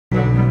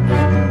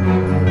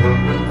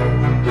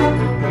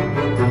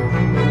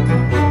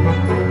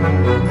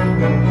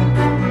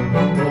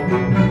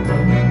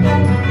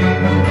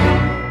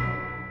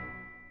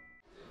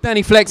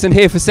Danny Flexen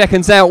here for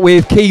Seconds Out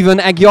with Caoimhin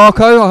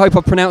Agyarko. I hope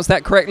I pronounced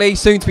that correctly.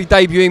 Soon to be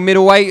debuting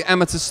middleweight,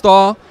 amateur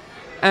star,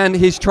 and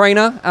his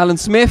trainer, Alan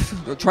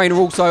Smith. The trainer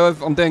also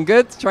of I'm Doing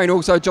Good. Trainer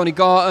also Johnny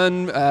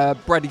Garton,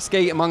 Bradley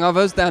Skeet, among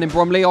others, down in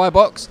Bromley,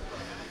 iBox.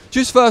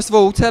 Just first of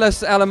all, tell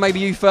us, Alan, maybe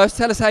you first,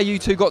 tell us how you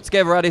two got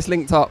together, how this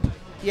linked up.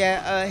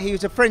 Yeah, he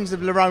was a friend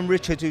of Lerone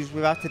Richards, who's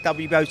with us, the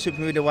WBO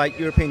Super Middleweight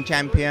European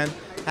Champion,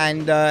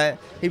 and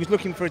he was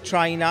looking for a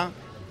trainer.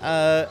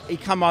 He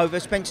come over,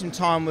 spent some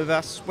time with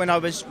us, went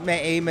over,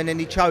 met him, and then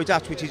he chose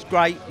us, which is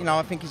great. You know,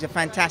 I think he's a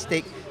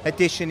fantastic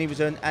addition. He was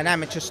an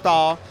amateur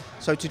star,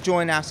 so to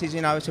join us is, you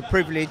know, it's a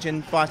privilege,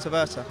 and vice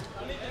versa.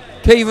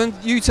 Caoimhin,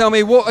 you tell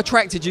me, what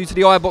attracted you to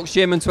the iBox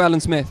gym and to Alan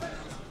Smith?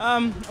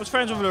 I was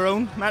friends with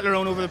Lerone, met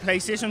Lerone over the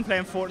PlayStation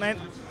playing Fortnite.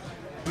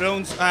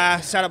 Lerone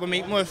set up a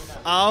meeting with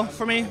Al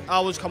for me.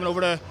 Al was coming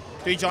over to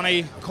do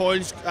Johnny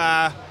Coyle's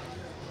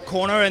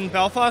corner in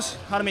Belfast.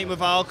 Had a meeting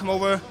with Al, come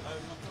over,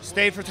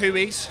 stayed for 2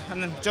 weeks,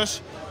 and then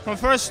just from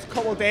the first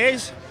couple of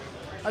days,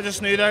 I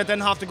just knew that I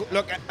didn't have to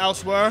look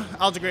elsewhere.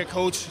 Al's a great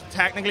coach,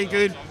 technically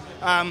good,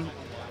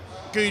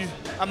 good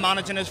at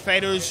managing his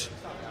fighters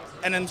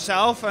and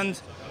himself, and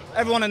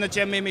everyone in the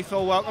gym made me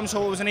feel welcome,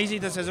 so it was an easy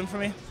decision for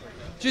me.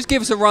 Just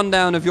give us a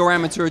rundown of your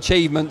amateur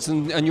achievements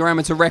and your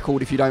amateur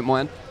record, if you don't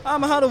mind. I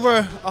had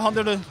over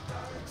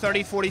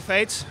 130, 40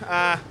 fights.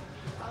 Had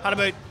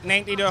about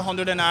 90 to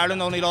 100 in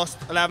Ireland, only lost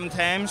 11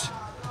 times.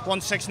 Won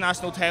 6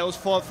 national titles,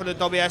 fought for the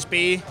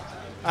WSB,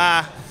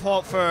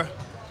 fought for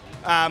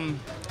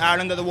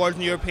Ireland at the World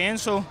and European.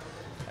 So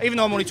even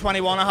though I'm only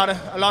 21, I had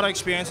a lot of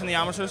experience in the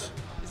amateurs.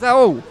 Is that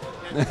all?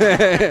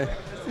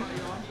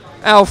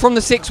 Al, from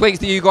the 6 weeks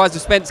that you guys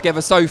have spent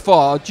together so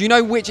far, do you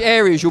know which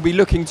areas you'll be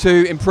looking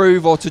to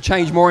improve or to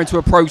change more into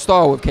a pro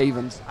style with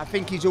Caoimhin's? I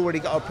think he's already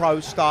got a pro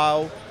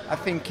style. I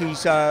think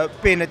he's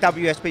being a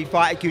WSB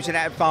fighter gives you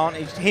that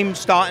advantage. Him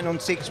starting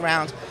on 6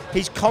 rounds,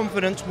 his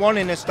confidence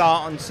wanting to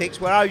start on 6,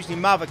 where I usually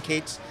mother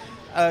kids,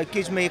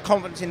 gives me a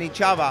confidence in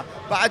each other.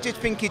 But I just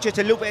think he's just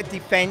a little bit of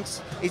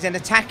defence. He's an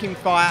attacking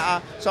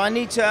fighter, so I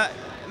need to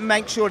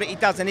make sure that he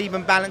does an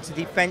even balance of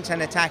defence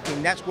and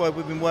attacking. That's what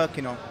we've been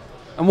working on.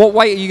 And what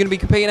weight are you going to be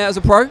competing at as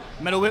a pro?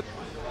 Middleweight.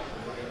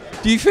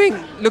 Do you think,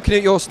 looking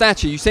at your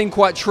stature, you seem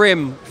quite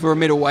trim for a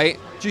middleweight,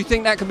 do you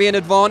think that can be an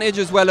advantage,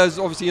 as well as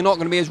obviously you're not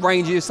going to be as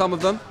rangy as some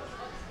of them?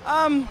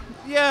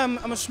 Yeah,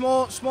 I'm a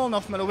small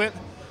enough middleweight.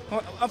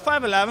 I'm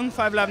 5'11",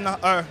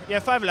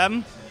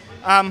 5'11",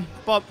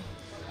 but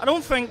I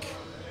don't think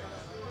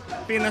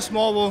being this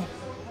small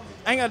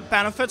I think it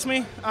benefits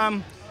me.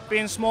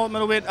 Being small at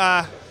middleweight,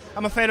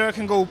 I'm a fighter that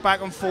can go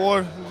back and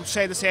forth,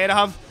 side to side. I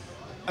have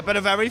a bit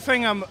of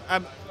everything. I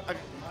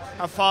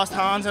have fast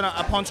hands and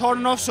I punch hard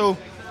enough, so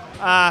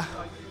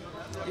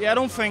yeah, I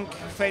don't think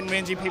fighting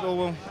rangy people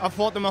will. I've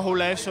fought them my whole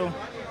life, so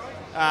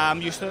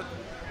I'm used to it.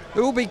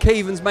 Who will be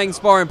Caoimhin's main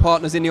sparring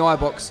partners in the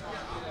iBox?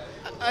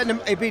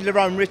 It'd be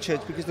Lerone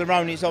Richards, because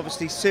Lerone is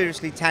obviously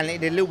seriously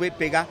talented, a little bit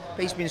bigger,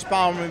 but he's been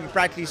sparring with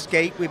Bradley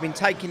Skeet. We've been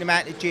taking him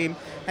out of the gym,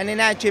 and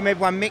in our gym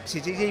everyone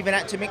mixes. He's even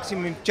had to mix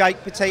him with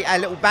Jake Petit, our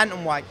little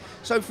bantamweight.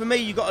 So for me,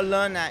 you've got to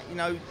learn that. You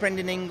know,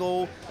 Brendan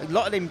Ingle, a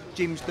lot of them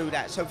gyms do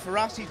that. So for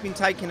us, he's been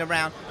taken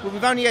around. But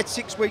we've only had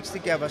 6 weeks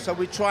together, so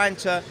we're trying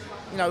to,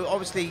 you know,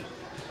 obviously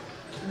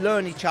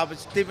learn each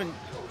other's different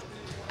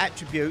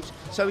attributes.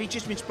 So he's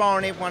just been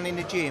sparring everyone in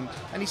the gym,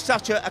 and he's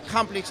such an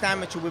accomplished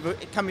amateur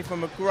coming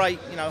from a great,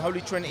 you know,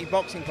 Holy Trinity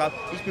boxing club.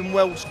 He's been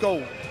well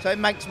schooled, so it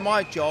makes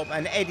my job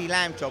and Eddie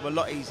Lamb's job a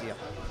lot easier.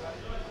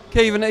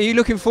 Caoimhin, are you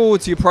looking forward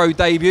to your pro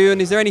debut,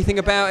 and is there anything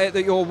about it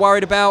that you're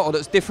worried about or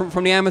that's different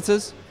from the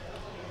amateurs?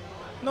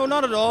 No,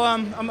 not at all.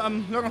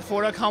 I'm looking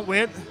forward. I can't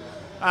wait.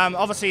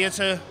 Obviously, it's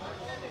a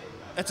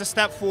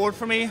step forward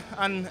for me,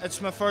 and it's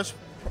my first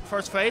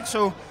fight,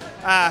 so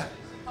I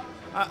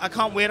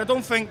can't wait. I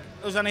don't think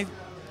there's any.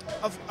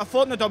 I've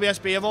fought in the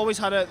WSB. I've always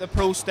had the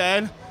pro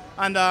style,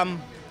 and I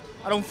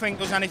don't think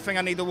there's anything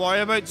I need to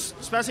worry about.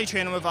 Especially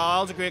training with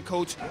Al, he's a great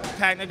coach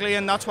technically,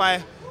 and that's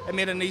why it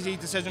made an easy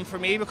decision for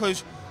me,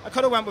 because I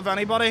could have went with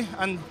anybody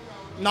and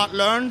not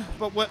learned.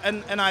 But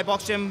in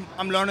iBox gym,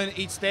 I'm learning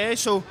each day.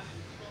 So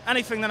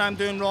anything that I'm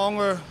doing wrong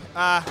or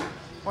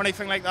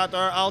anything like that,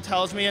 Al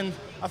tells me, and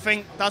I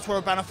think that's where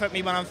it benefit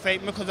me when I'm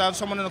fighting, because I have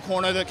someone in the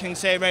corner that can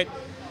say, right,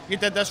 you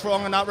did this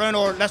wrong in that round,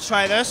 or let's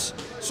try this.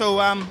 So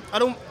I'm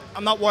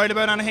not worried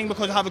about anything,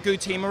 because I have a good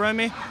team around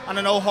me and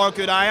I know how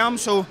good I am.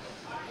 So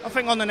I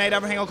think on the night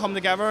everything will come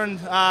together, and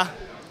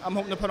I'm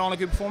hoping to put on a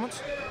good performance.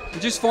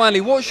 And just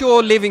finally, what's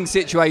your living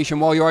situation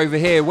while you're over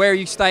here? Where are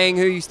you staying?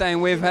 Who are you staying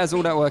with? How's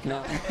all that working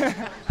out?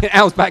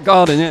 Al's back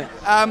garden, yeah.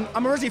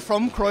 I'm originally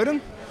from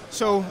Croydon,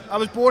 so I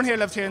was born here,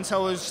 lived here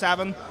until I was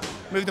 7.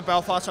 Moved to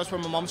Belfast, that's where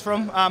my mum's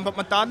from. But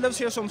my dad lives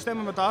here, so I'm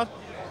staying with my dad.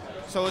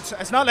 So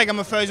it's not like I'm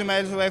 1,000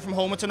 miles away from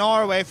home. It's an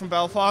hour away from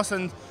Belfast,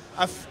 and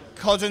I've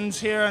cousins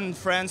here and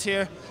friends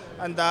here,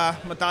 and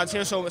my dad's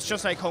here, so it's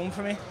just like home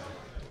for me.